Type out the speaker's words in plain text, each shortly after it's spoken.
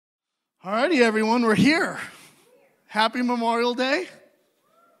Alrighty, everyone, we're here. Happy Memorial Day.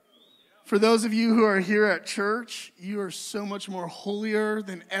 For those of you who are here at church, you are so much more holier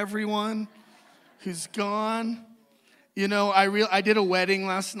than everyone who's gone. You know, I did a wedding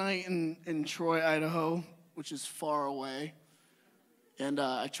last night in Troy, Idaho, which is far away. And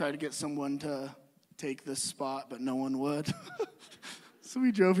I tried to get someone to take this spot, but no one would. So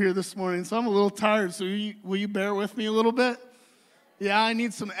we drove here this morning. So I'm a little tired. So will you bear with me a little bit? Yeah, I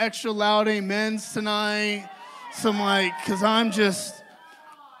need some extra loud amens tonight. Because I'm just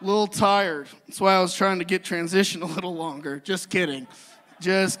a little tired. That's why I was trying to get transition a little longer. Just kidding.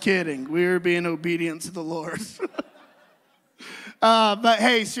 Just kidding. We're being obedient to the Lord. But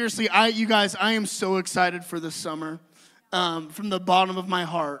hey, seriously, you guys, I am so excited for this summer. From the bottom of my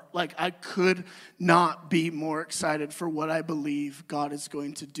heart, I could not be more excited for what I believe God is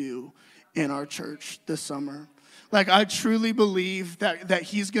going to do in our church this summer. I truly believe that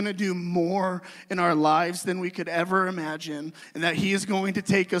he's going to do more in our lives than we could ever imagine, and that he is going to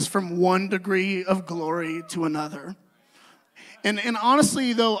take us from one degree of glory to another. And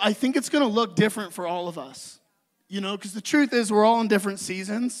honestly, though, I think it's going to look different for all of us, because the truth is we're all in different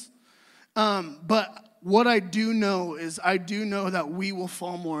seasons. But what I do know is I do know that we will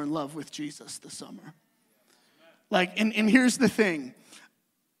fall more in love with Jesus this summer. And here's the thing.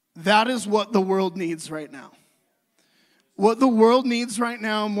 That is what the world needs right now. What the world needs right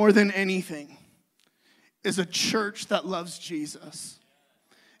now more than anything is a church that loves Jesus,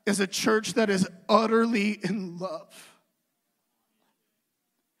 is a church that is utterly in love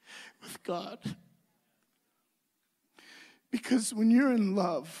with God. Because when you're in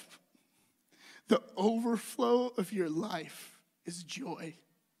love, the overflow of your life is joy.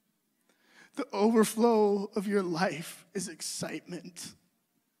 The overflow of your life is excitement.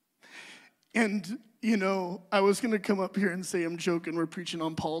 And I was going to come up here and say I'm joking. We're preaching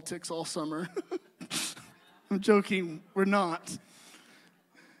on politics all summer. I'm joking. We're not.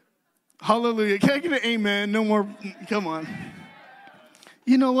 Hallelujah. Can I get an amen? No more. Come on.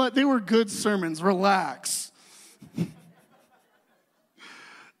 You know what? They were good sermons. Relax.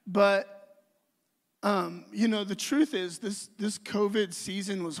 But, the truth is this COVID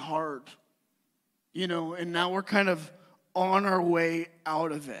season was hard. And now we're kind of on our way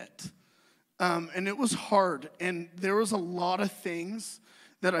out of it. And it was hard, and there was a lot of things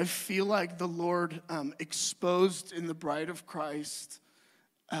that I feel like the Lord exposed in the bride of Christ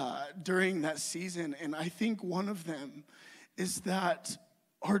during that season. And I think one of them is that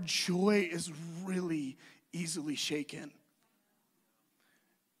our joy is really easily shaken.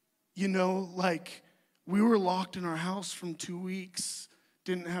 We were locked in our house from 2 weeks,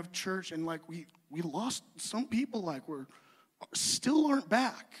 didn't have church, and we lost some people still aren't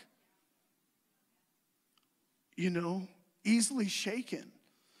back. Easily shaken.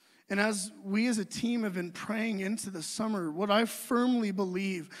 And as we as a team have been praying into the summer, what I firmly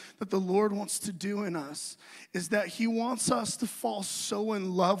believe that the Lord wants to do in us is that he wants us to fall so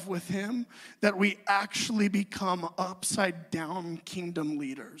in love with him that we actually become upside down kingdom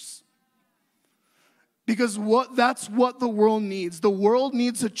leaders. Because that's what the world needs. The world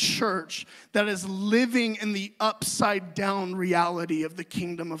needs a church that is living in the upside down reality of the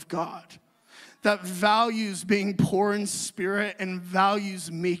kingdom of God, that values being poor in spirit and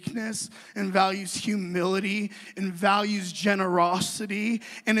values meekness and values humility and values generosity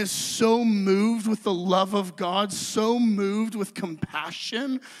and is so moved with the love of God, so moved with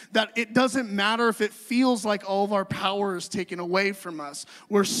compassion that it doesn't matter if it feels like all of our power is taken away from us.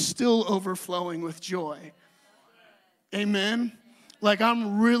 We're still overflowing with joy. Amen?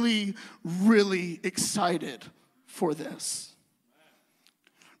 I'm really, really excited for this.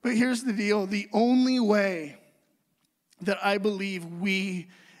 But here's the deal. The only way that I believe we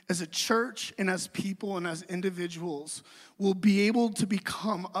as a church and as people and as individuals will be able to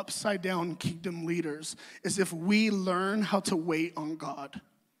become upside down kingdom leaders is if we learn how to wait on God.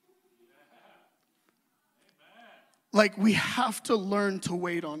 We have to learn to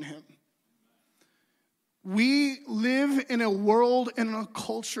wait on him. We live in a world and a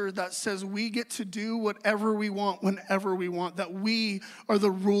culture that says we get to do whatever we want, whenever we want, that we are the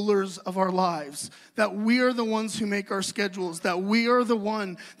rulers of our lives, that we are the ones who make our schedules, that we are the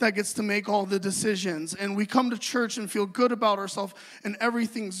one that gets to make all the decisions. And we come to church and feel good about ourselves and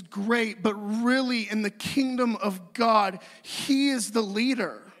everything's great, but really in the kingdom of God, he is the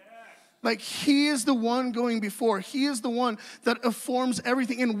leader. He is the one going before. He is the one that informs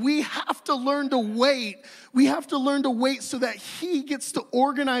everything. And we have to learn to wait. We have to learn to wait so that he gets to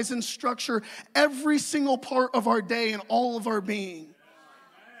organize and structure every single part of our day and all of our being.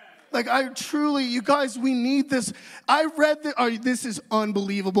 Like, I truly, you guys, we need this. I read that, this is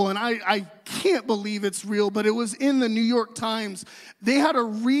unbelievable, and I can't believe it's real, but it was in the New York Times. They had a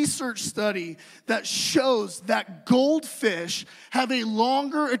research study that shows that goldfish have a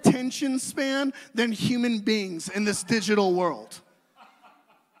longer attention span than human beings in this digital world.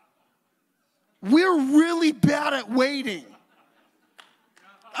 We're really bad at waiting.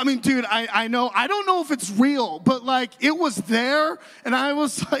 I mean, dude, I know, I don't know if it's real, but like, it was there, and I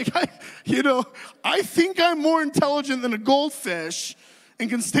was like, I think I'm more intelligent than a goldfish and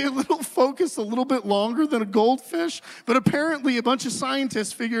can stay a little focused a little bit longer than a goldfish, but apparently a bunch of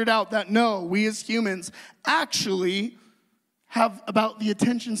scientists figured out that no, we as humans actually have about the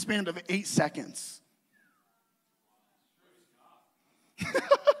attention span of 8 seconds.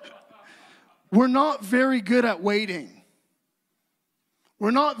 We're not very good at waiting. We're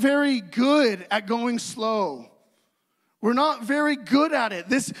not very good at going slow. We're not very good at it.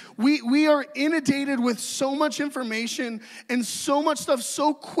 We are inundated with so much information and so much stuff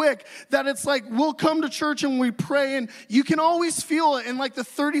so quick that it's like we'll come to church and we pray, and you can always feel it in like the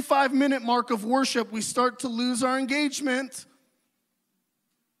 35-minute mark of worship. We start to lose our engagement.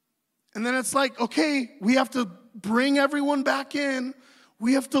 And then it's like, okay, we have to bring everyone back in.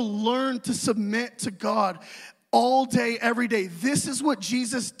 We have to learn to submit to God all day, every day. This is what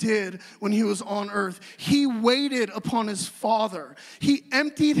Jesus did when he was on earth. He waited upon his Father. He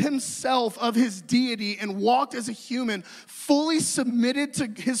emptied himself of his deity and walked as a human, fully submitted to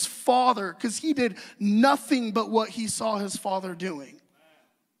his Father, because he did nothing but what he saw his Father doing.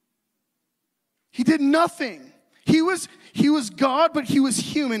 He did nothing. He was God, but he was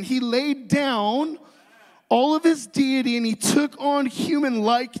human. He laid down all of his deity, and he took on human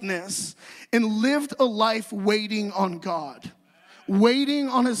likeness and lived a life waiting on God, waiting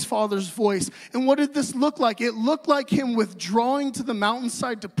on his Father's voice. And what did this look like? It looked like him withdrawing to the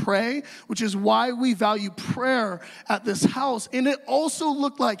mountainside to pray, which is why we value prayer at this house. And it also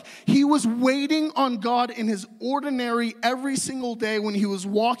looked like he was waiting on God in his ordinary every single day. When he was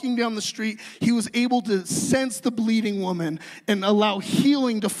walking down the street, he was able to sense the bleeding woman and allow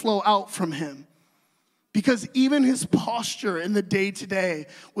healing to flow out from him. Because even his posture in the day-to-day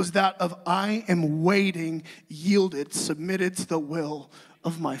was that of, I am waiting, yielded, submitted to the will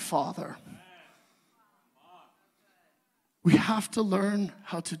of my Father. We have to learn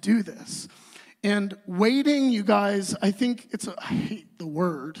how to do this. And waiting, you guys, I hate the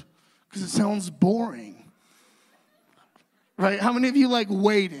word because it sounds boring. Right? How many of you like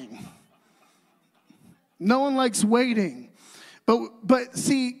waiting? No one likes waiting. But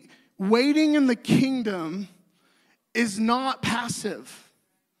see, waiting in the kingdom is not passive.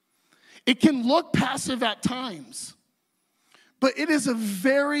 It can look passive at times, but it is a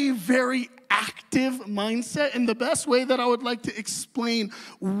very, very active mindset. And the best way that I would like to explain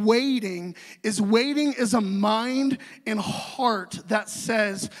waiting is a mind and heart that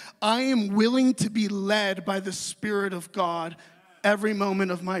says, I am willing to be led by the Spirit of God every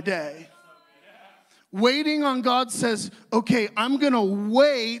moment of my day. Waiting on God says, okay, I'm going to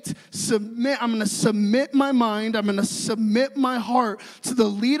wait, I'm going to submit my mind, I'm going to submit my heart to the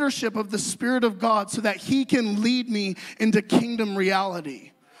leadership of the Spirit of God so that he can lead me into kingdom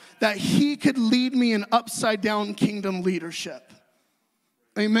reality, that he could lead me in upside down kingdom leadership.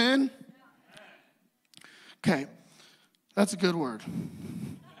 Amen? Okay, that's a good word.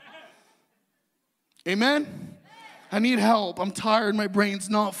 Amen? I need help. I'm tired. My brain's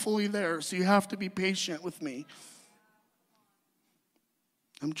not fully there, so you have to be patient with me.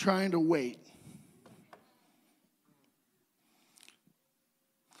 I'm trying to wait.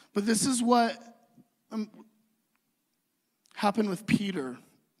 But this is what happened with Peter.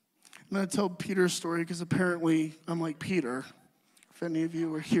 I'm going to tell Peter's story because apparently I'm like Peter. If any of you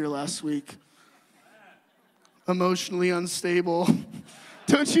were here last week. Emotionally unstable.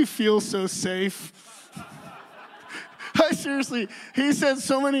 Don't you feel so safe? Seriously, he said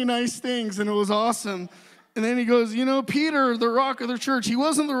so many nice things, and it was awesome. And then he goes, Peter, the rock of the church, he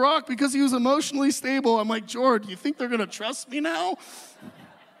wasn't the rock because he was emotionally stable. I'm like, George, you think they're going to trust me now?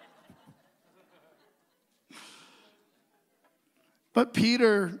 But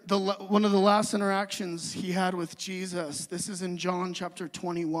Peter, one of the last interactions he had with Jesus, this is in John chapter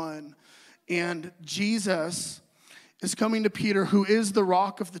 21. And Jesus is coming to Peter, who is the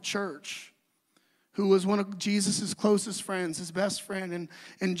rock of the church, who was one of Jesus' closest friends, his best friend.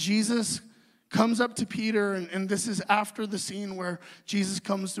 And Jesus comes up to Peter, and this is after the scene where Jesus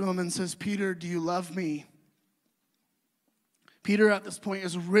comes to him and says, Peter, do you love me? Peter at this point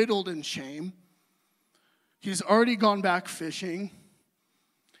is riddled in shame. He's already gone back fishing.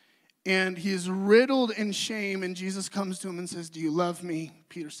 And he is riddled in shame, and Jesus comes to him and says, do you love me?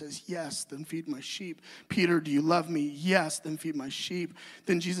 Peter says, yes, then feed my sheep. Peter, do you love me? Yes, then feed my sheep.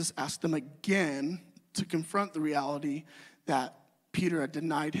 Then Jesus asked him again to confront the reality that Peter had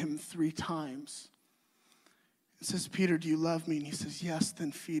denied him 3 times. It says, Peter, do you love me? And he says, yes,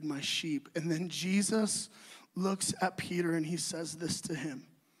 then feed my sheep. And then Jesus looks at Peter and he says this to him.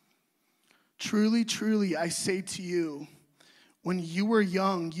 Truly, truly, I say to you, when you were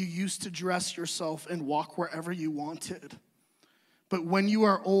young, you used to dress yourself and walk wherever you wanted. But when you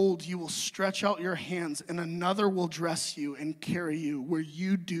are old, you will stretch out your hands, and another will dress you and carry you where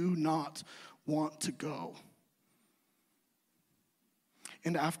you do not want to go.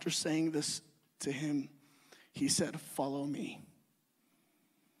 And after saying this to him, he said, follow me.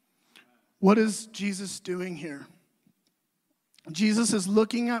 What is Jesus doing here? Jesus is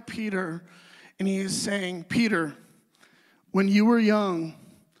looking at Peter, and he is saying, Peter, when you were young,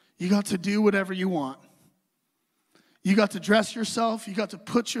 you got to do whatever you want. You got to dress yourself, you got to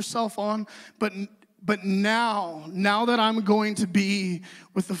put yourself on, but now that I'm going to be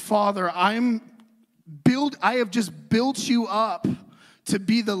with the Father, I have just built you up to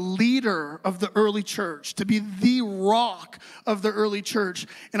be the leader of the early church, to be the rock of the early church,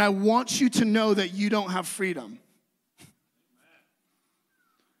 and I want you to know that you don't have freedom.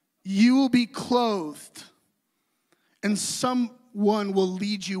 You will be clothed, and someone will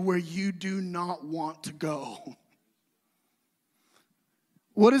lead you where you do not want to go.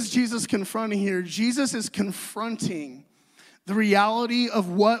 What is Jesus confronting here? Jesus is confronting the reality of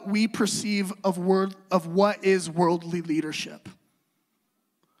what we perceive of what is worldly leadership.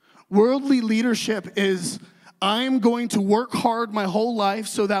 Worldly leadership is, I'm going to work hard my whole life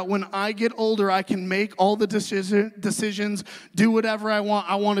so that when I get older, I can make all the decisions, do whatever I want.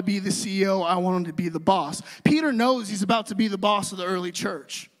 I want to be the CEO. I want to be the boss. Peter knows he's about to be the boss of the early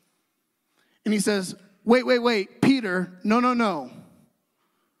church. And he says, wait, Peter, no.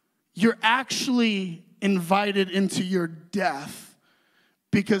 You're actually invited into your death,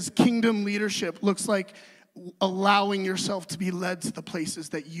 because kingdom leadership looks like allowing yourself to be led to the places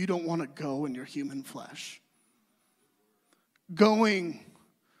that you don't want to go in your human flesh. Going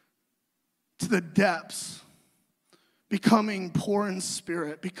to the depths, becoming poor in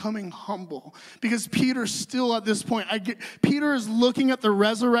spirit, becoming humble. Because Peter still at this point, Peter is looking at the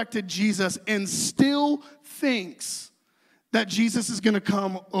resurrected Jesus and still thinks that Jesus is going to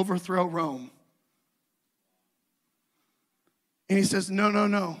come overthrow Rome. And he says,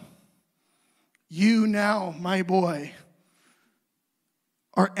 no. You now, my boy,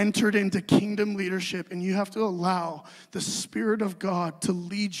 are entered into kingdom leadership, and you have to allow the Spirit of God to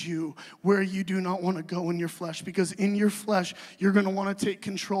lead you where you do not want to go in your flesh, because in your flesh, you're going to want to take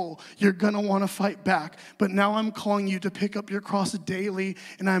control. You're going to want to fight back. But now I'm calling you to pick up your cross daily,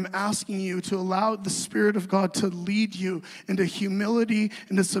 and I'm asking you to allow the Spirit of God to lead you into humility,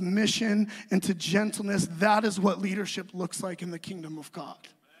 into submission, into gentleness. That is what leadership looks like in the kingdom of God.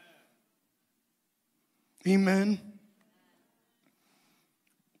 Amen.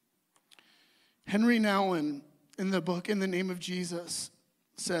 Henry Nouwen, in the book In the Name of Jesus,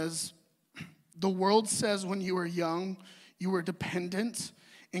 says, the world says when you were young, you were dependent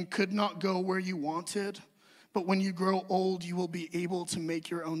and could not go where you wanted. But when you grow old, you will be able to make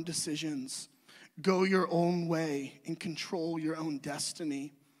your own decisions, go your own way, and control your own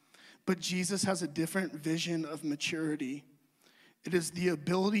destiny. But Jesus has a different vision of maturity. It is the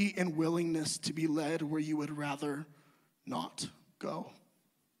ability and willingness to be led where you would rather not go.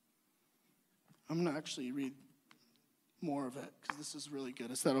 I'm going to actually read more of it because this is really good.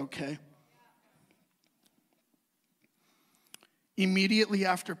 Is that okay? Immediately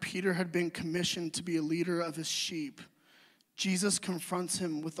after Peter had been commissioned to be a leader of his sheep, Jesus confronts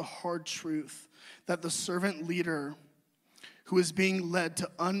him with the hard truth that the servant leader who is being led to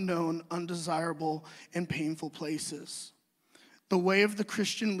unknown, undesirable, and painful places. The way of the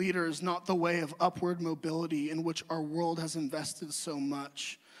Christian leader is not the way of upward mobility in which our world has invested so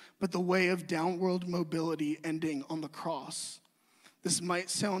much, but the way of downward mobility ending on the cross. This might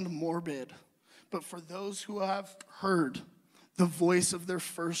sound morbid, but for those who have heard the voice of their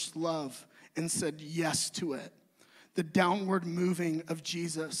first love and said yes to it, the downward moving of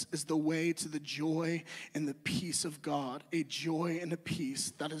Jesus is the way to the joy and the peace of God, a joy and a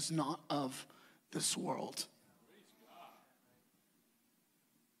peace that is not of this world.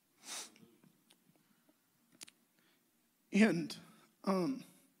 And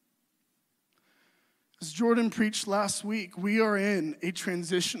as Jordan preached last week, we are in a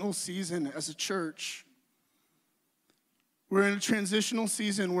transitional season as a church. We're in a transitional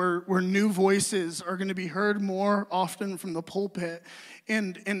season where new voices are going to be heard more often from the pulpit.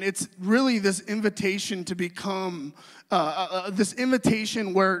 And it's really this invitation to become, this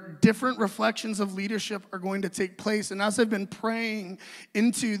invitation where different reflections of leadership are going to take place. And as I've been praying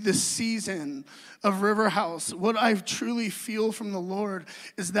into this season of River House, what I truly feel from the Lord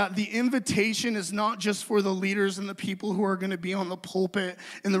is that the invitation is not just for the leaders and the people who are going to be on the pulpit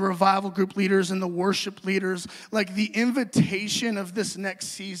and the revival group leaders and the worship leaders. Like, the invitation of this next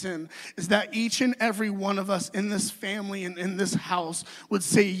season is that each and every one of us in this family and in this house would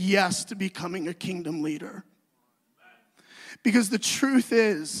say yes to becoming a kingdom leader. Because the truth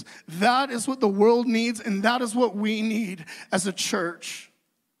is, that is what the world needs, and that is what we need as a church.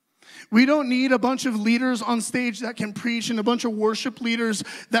 We don't need a bunch of leaders on stage that can preach and a bunch of worship leaders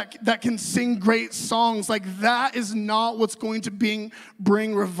that can sing great songs. Like, that is not what's going to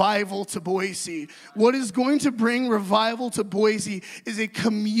bring revival to Boise. What is going to bring revival to Boise is a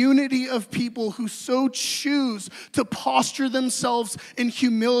community of people who so choose to posture themselves in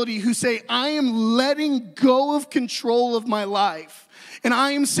humility, who say, I am letting go of control of my life. And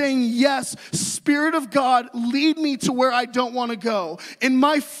I am saying, yes, Spirit of God, lead me to where I don't want to go. In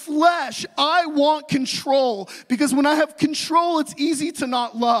my flesh, I want control, because when I have control, it's easy to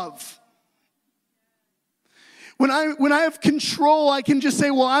not love. When I have control, I can just say,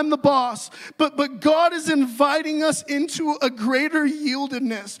 well, I'm the boss. But God is inviting us into a greater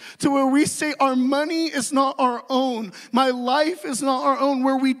yieldedness, to where we say our money is not our own. My life is not our own,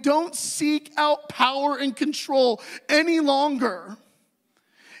 where we don't seek out power and control any longer.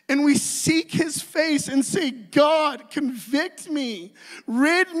 And we seek his face and say, God, convict me.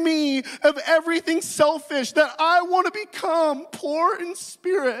 Rid me of everything selfish, that I want to become poor in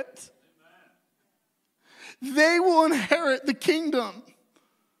spirit. Amen. They will inherit the kingdom.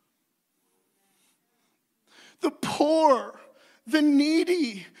 The poor, the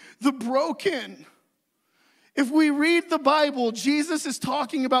needy, the broken. If we read the Bible, Jesus is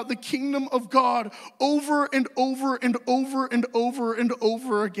talking about the kingdom of God over and over and over and over and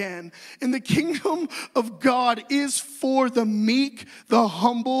over again. And the kingdom of God is for the meek, the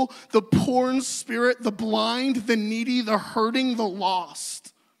humble, the poor in spirit, the blind, the needy, the hurting, the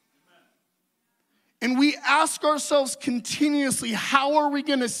lost. And we ask ourselves continuously, how are we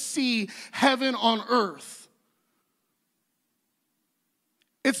going to see heaven on earth?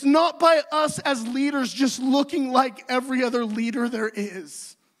 It's not by us as leaders just looking like every other leader there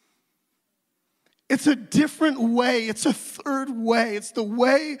is. It's a different way. It's a third way. It's the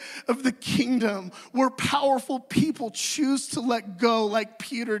way of the kingdom, where powerful people choose to let go, like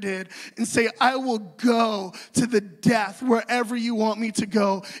Peter did, and say, I will go to the death wherever you want me to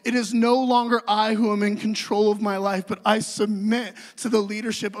go. It is no longer I who am in control of my life, but I submit to the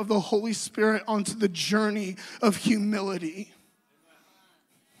leadership of the Holy Spirit onto the journey of humility.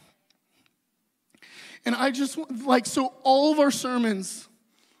 And I just, so all of our sermons,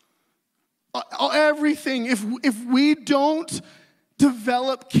 everything, if we don't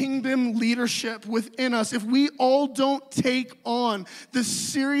develop kingdom leadership within us, if we all don't take on the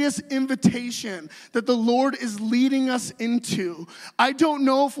serious invitation that the Lord is leading us into, I don't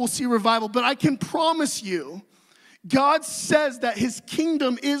know if we'll see revival, but I can promise you, God says that his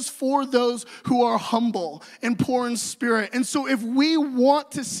kingdom is for those who are humble and poor in spirit. And so if we want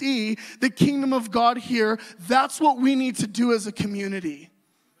to see the kingdom of God here, that's what we need to do as a community.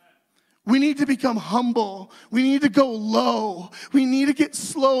 We need to become humble. We need to go low. We need to get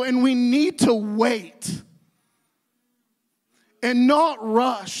slow, and we need to wait and not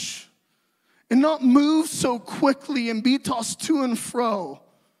rush and not move so quickly and be tossed to and fro.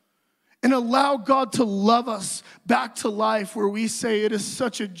 And allow God to love us back to life, where we say, it is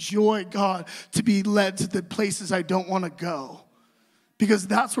such a joy, God, to be led to the places I don't want to go. Because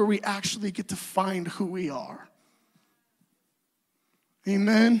that's where we actually get to find who we are.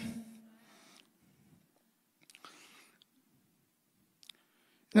 Amen.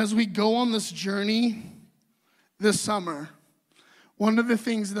 And as we go on this journey this summer, one of the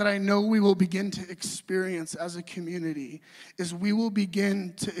things that I know we will begin to experience as a community is we will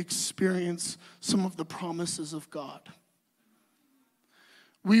begin to experience some of the promises of God.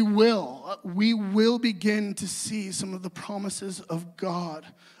 We will begin to see some of the promises of God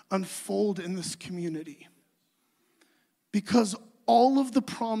unfold in this community. Because all of the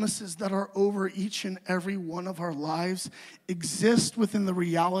promises that are over each and every one of our lives exist within the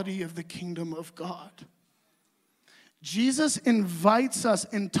reality of the kingdom of God. Jesus invites us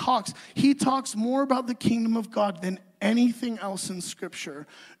and talks. He talks more about the kingdom of God than anything else in Scripture.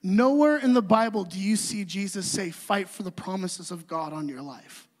 Nowhere in the Bible do you see Jesus say, fight for the promises of God on your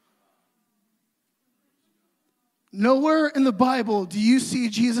life. Nowhere in the Bible do you see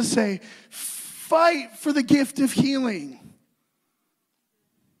Jesus say, fight for the gift of healing.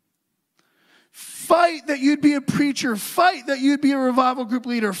 Fight that you'd be a preacher. Fight that you'd be a revival group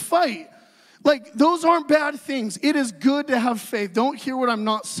leader. Fight. Like, those aren't bad things. It is good to have faith. Don't hear what I'm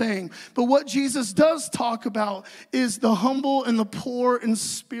not saying. But what Jesus does talk about is the humble and the poor in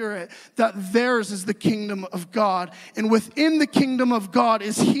spirit, that theirs is the kingdom of God. And within the kingdom of God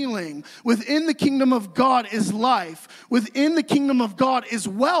is healing. Within the kingdom of God is life. Within the kingdom of God is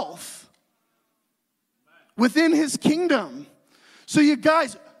wealth. Within his kingdom. So you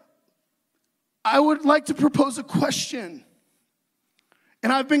guys, I would like to propose a question.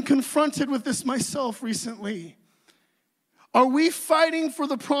 And I've been confronted with this myself recently. Are we fighting for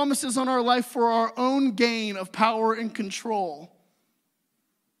the promises on our life for our own gain of power and control?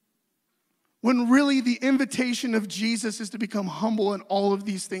 When really the invitation of Jesus is to become humble and all of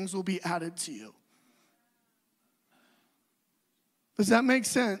these things will be added to you. Does that make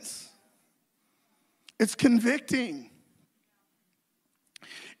sense? It's convicting.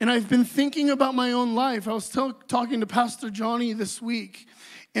 And I've been thinking about my own life. I was talking to Pastor Johnny this week.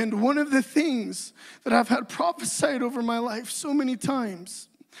 And one of the things that I've had prophesied over my life so many times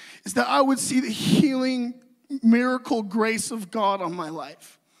is that I would see the healing, miracle grace of God on my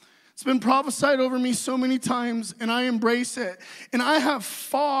life. It's been prophesied over me so many times, and I embrace it. And I have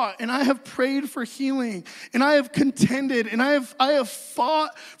fought, and I have prayed for healing, and I have contended, and I have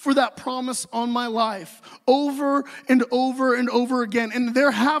fought for that promise on my life over and over and over again. And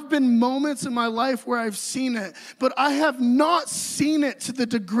there have been moments in my life where I've seen it, but I have not seen it to the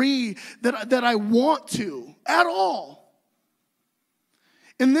degree that I want to at all.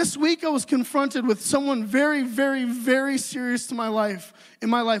 And this week I was confronted with someone very, very, very serious in my life,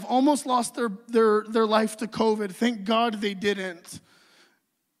 almost lost their life to COVID. Thank God they didn't.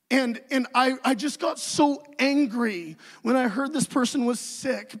 And I just got so angry when I heard this person was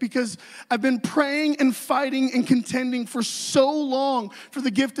sick, because I've been praying and fighting and contending for so long for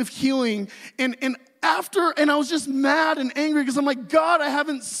the gift of healing. And I was just mad and angry because I'm like, God, I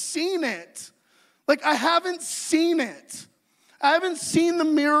haven't seen it. Like, I haven't seen it. I haven't seen the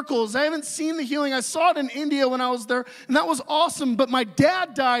miracles. I haven't seen the healing. I saw it in India when I was there, and that was awesome. But my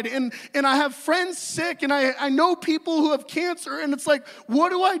dad died, and I have friends sick, and I know people who have cancer, and it's like, what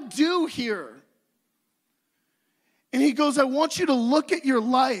do I do here? And he goes, I want you to look at your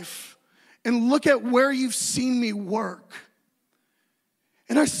life and look at where you've seen me work.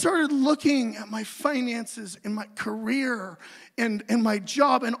 And I started looking at my finances and my career and my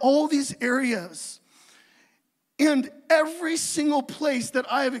job and all these areas. And every single place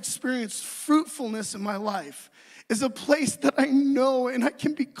that I have experienced fruitfulness in my life is a place that I know and I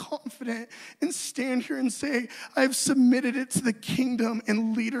can be confident and stand here and say, I've submitted it to the kingdom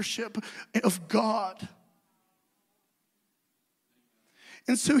and leadership of God.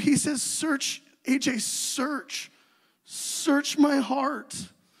 And so he says, search, AJ, search my heart.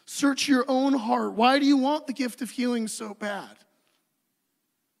 Search your own heart. Why do you want the gift of healing so bad?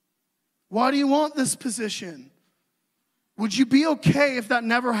 Why do you want this position? Would you be okay if that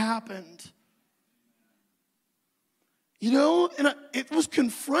never happened? You know, and it was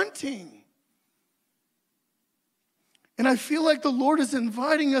confronting. And I feel like the Lord is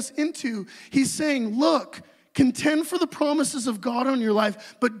inviting us into, he's saying, look, contend for the promises of God on your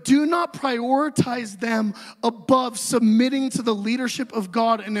life, but do not prioritize them above submitting to the leadership of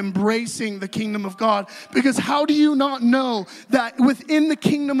God and embracing the kingdom of God. Because how do you not know that within the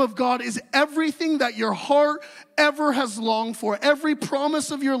kingdom of God is everything that your heart ever has longed for? Every promise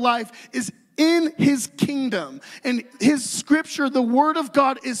of your life is in his kingdom. And his scripture, the word of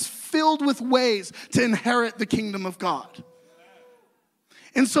God, is filled with ways to inherit the kingdom of God.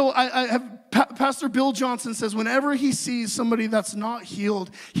 And so I have Pastor Bill Johnson says whenever he sees somebody that's not healed,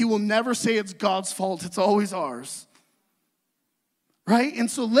 he will never say it's God's fault. It's always ours. Right?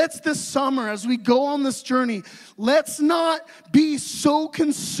 And so let's this summer, as we go on this journey, let's not be so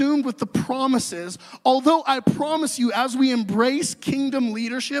consumed with the promises. Although I promise you, as we embrace kingdom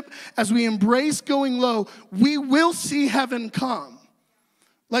leadership, as we embrace going low, we will see heaven come.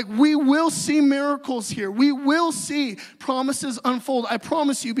 Like, we will see miracles here. We will see promises unfold. I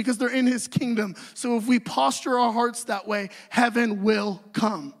promise you, because they're in his kingdom. So if we posture our hearts that way, heaven will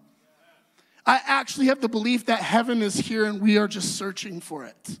come. I actually have the belief that heaven is here and we are just searching for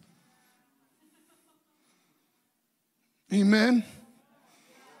it. Amen.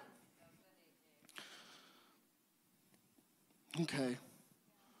 Okay.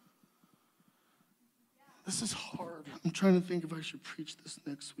 This is hard. I'm trying to think if I should preach this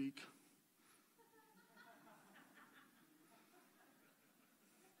next week.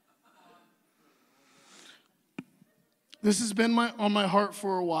 This has been on my heart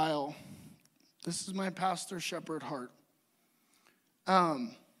for a while. This is my pastor shepherd heart.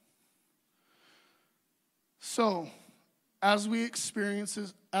 So, as we experience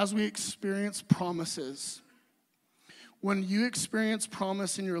promises, when you experience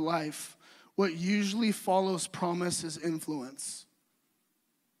promise in your life, what usually follows promise is influence.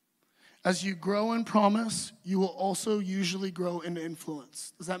 As you grow in promise, you will also usually grow in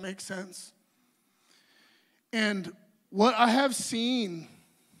influence. Does that make sense? And what I have seen,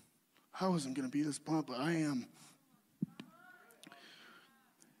 I wasn't going to be this blunt, but I am.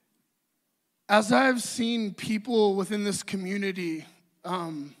 As I've seen people within this community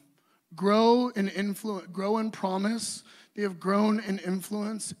grow in promise, they have grown in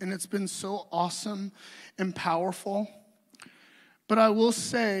influence, and it's been so awesome and powerful. But I will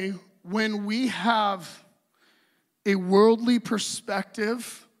say, when we have a worldly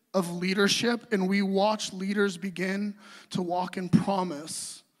perspective of leadership and we watch leaders begin to walk in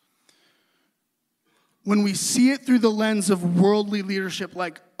promise, when we see it through the lens of worldly leadership,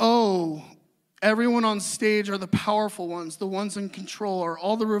 like, oh, everyone on stage are the powerful ones, the ones in control, or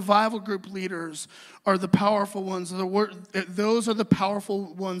all the revival group leaders are the powerful ones. Those are the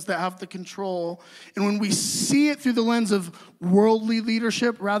powerful ones that have the control. And when we see it through the lens of worldly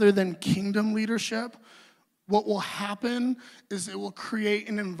leadership rather than kingdom leadership, what will happen is it will create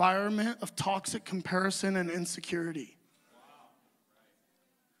an environment of toxic comparison and insecurity.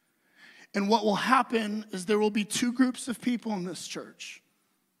 And what will happen is there will be two groups of people in this church.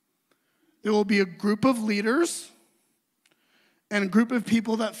 There will be a group of leaders and a group of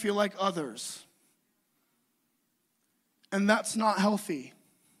people that feel like others. And that's not healthy.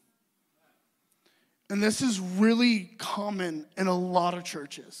 And this is really common in a lot of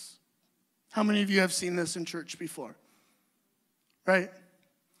churches. How many of you have seen this in church before? Right?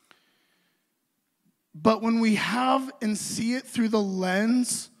 But when we have and see it through the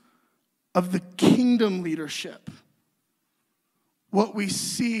lens of the kingdom leadership, what we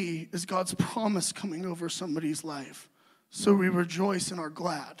see is God's promise coming over somebody's life. So we rejoice and are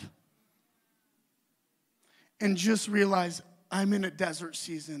glad. And just realize, I'm in a desert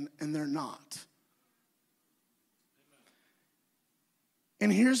season and they're not.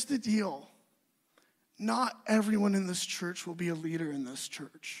 And here's the deal. Not everyone in this church will be a leader in this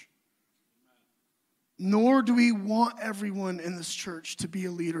church. Nor do we want everyone in this church to be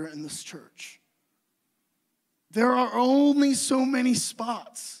a leader in this church. There are only so many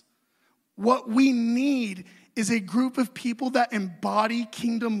spots. What we need is a group of people that embody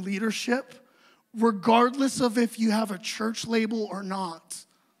kingdom leadership, regardless of if you have a church label or not.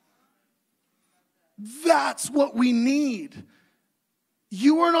 That's what we need.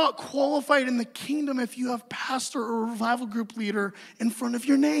 You are not qualified in the kingdom if you have pastor or revival group leader in front of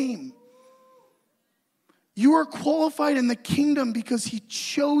your name. You are qualified in the kingdom because he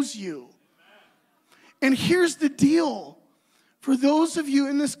chose you. And here's the deal. For those of you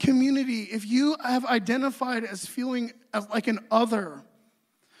in this community, if you have identified as feeling like an other,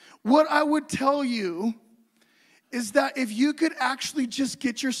 what I would tell you is that if you could actually just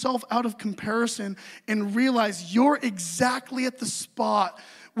get yourself out of comparison and realize you're exactly at the spot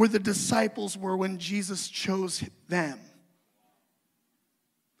where the disciples were when Jesus chose them.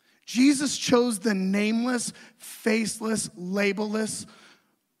 Jesus chose the nameless, faceless, labelless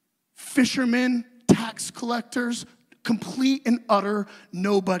fishermen, tax collectors, complete and utter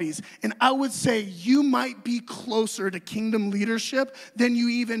nobodies. And I would say you might be closer to kingdom leadership than you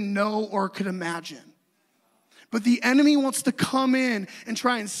even know or could imagine. But the enemy wants to come in and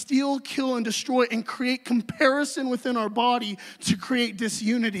try and steal, kill, and destroy and create comparison within our body to create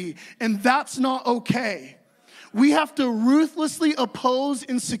disunity. And that's not okay. We have to ruthlessly oppose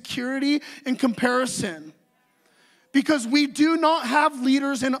insecurity and comparison. Because we do not have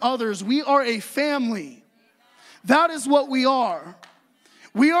leaders and others. We are a family. That is what we are.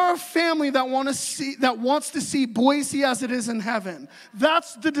 We are a family that wants to see Boise as it is in heaven.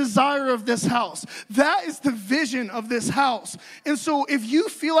 That's the desire of this house. That is the vision of this house. And so if you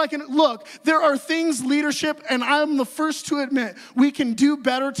feel like, look, there are things, leadership, and I'm the first to admit, we can do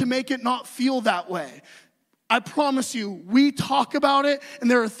better to make it not feel that way. I promise you, we talk about it,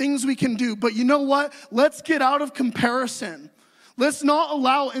 and there are things we can do. But you know what? Let's get out of comparison. Let's not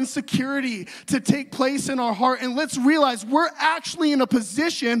allow insecurity to take place in our heart. And let's realize we're actually in a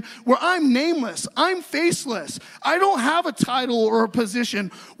position where I'm nameless. I'm faceless. I don't have a title or a position.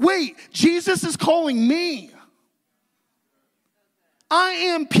 Wait, Jesus is calling me. I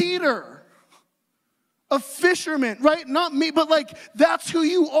am Peter, a fisherman, right? Not me, but like that's who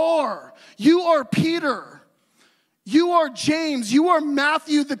you are. You are Peter. You are James. You are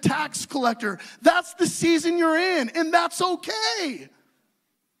Matthew, the tax collector. That's the season you're in, and that's okay.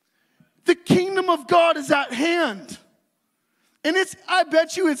 The kingdom of God is at hand. And I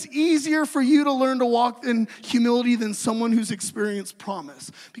bet you it's easier for you to learn to walk in humility than someone who's experienced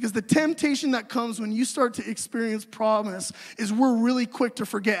promise. Because the temptation that comes when you start to experience promise is we're really quick to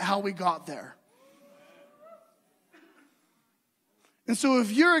forget how we got there. And so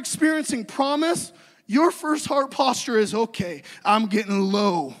if you're experiencing promise, your first heart posture is, okay, I'm getting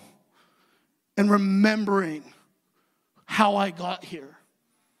low and remembering how I got here.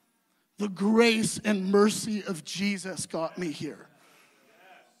 The grace and mercy of Jesus got me here.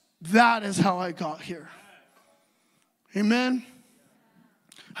 That is how I got here. Amen?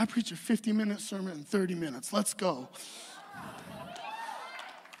 I preach a 50-minute sermon in 30 minutes. Let's go.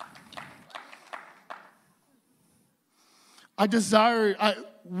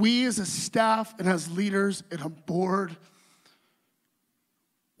 We as a staff and as leaders and a board,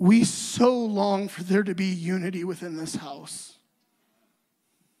 we so long for there to be unity within this house.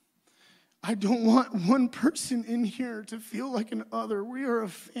 I don't want one person in here to feel like an other. We are a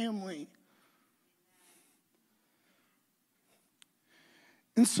family.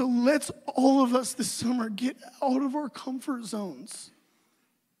 And so let's all of us this summer get out of our comfort zones.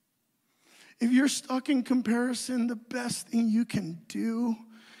 If you're stuck in comparison, the best thing you can do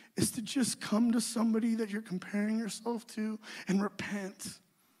is to just come to somebody that you're comparing yourself to and repent.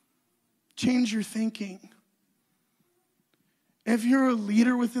 Change your thinking. If you're a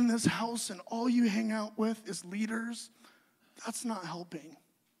leader within this house and all you hang out with is leaders, that's not helping.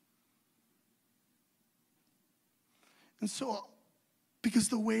 And so, because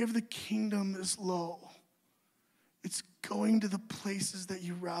the way of the kingdom is low, it's going to the places that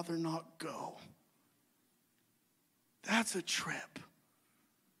you rather not go. That's a trip.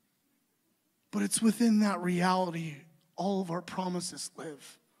 But it's within that reality all of our promises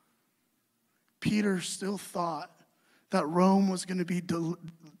live. Peter still thought that Rome was going to be,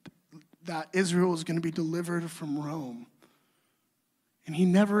 that Israel was going to be delivered from Rome. And he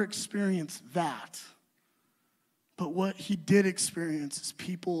never experienced that. But what he did experience is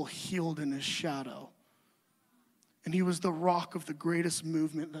people healed in his shadow. And he was the rock of the greatest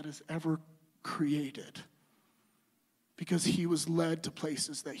movement that is ever created. Because he was led to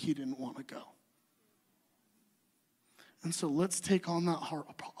places that he didn't want to go. And so let's take on that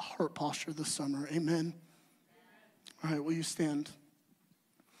heart posture this summer. Amen. All right, will you stand?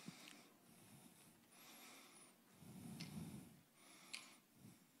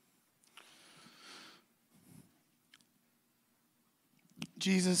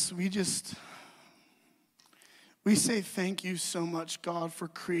 Jesus, we say thank you so much, God, for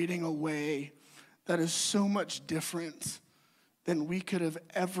creating a way that is so much different than we could have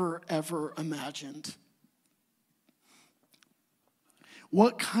ever imagined.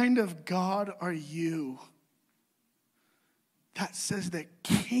 What kind of God are you that says that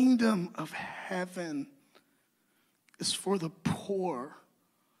kingdom of heaven is for the poor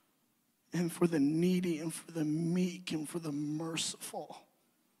and for the needy and for the meek and for the merciful?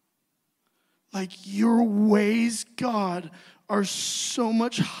 Like your ways, God, are so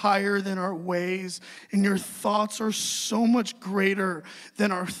much higher than our ways, and your thoughts are so much greater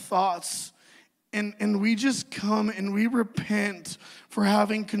than our thoughts. And we just come and we repent for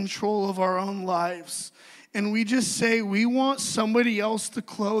having control of our own lives. And we just say we want somebody else to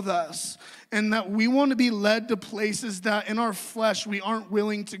clothe us, and that we want to be led to places that in our flesh we aren't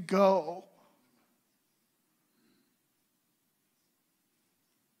willing to go.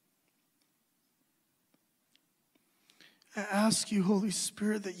 I ask you, Holy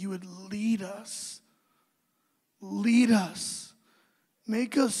Spirit, that you would lead us. Lead us.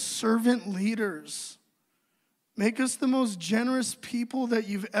 Make us servant leaders. Make us the most generous people that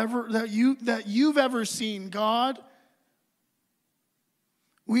you've ever seen, God.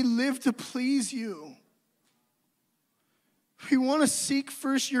 We live to please you. We want to seek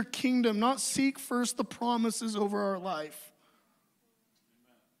first your kingdom, not seek first the promises over our life.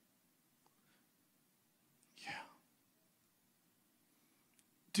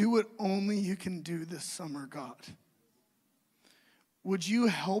 Do what only you can do this summer, God. Would you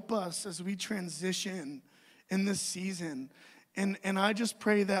help us as we transition in this season? And I just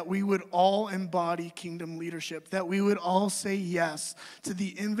pray that we would all embody kingdom leadership, that we would all say yes to the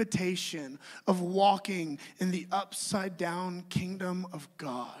invitation of walking in the upside down kingdom of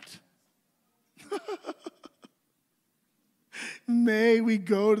God. May we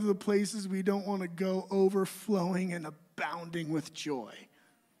go to the places we don't want to go, overflowing and abounding with joy.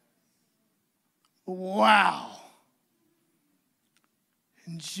 Wow.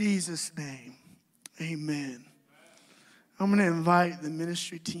 In Jesus' name, amen. I'm going to invite the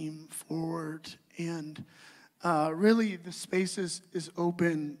ministry team forward, and really the space is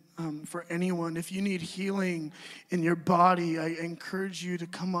open for anyone. If you need healing in your body, I encourage you to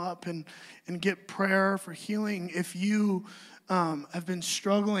come up and get prayer for healing. If you have been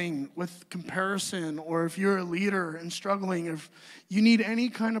struggling with comparison, or if you're a leader and struggling, if you need any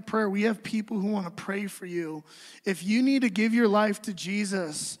kind of prayer, we have people who want to pray for you. If you need to give your life to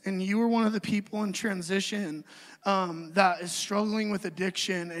Jesus and you are one of the people in transition that is struggling with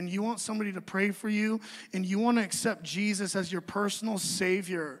addiction, and you want somebody to pray for you, and you want to accept Jesus as your personal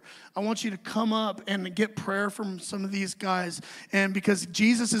Savior, I want you to come up and get prayer from some of these guys. And because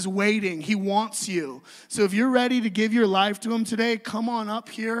Jesus is waiting, he wants you. So if you're ready to give your life to him today, come on up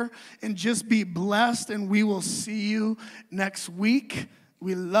here and just be blessed, and we will see you next week.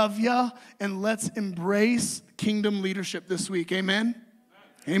 We love you, and let's embrace kingdom leadership this week. Amen?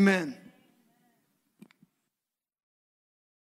 Amen.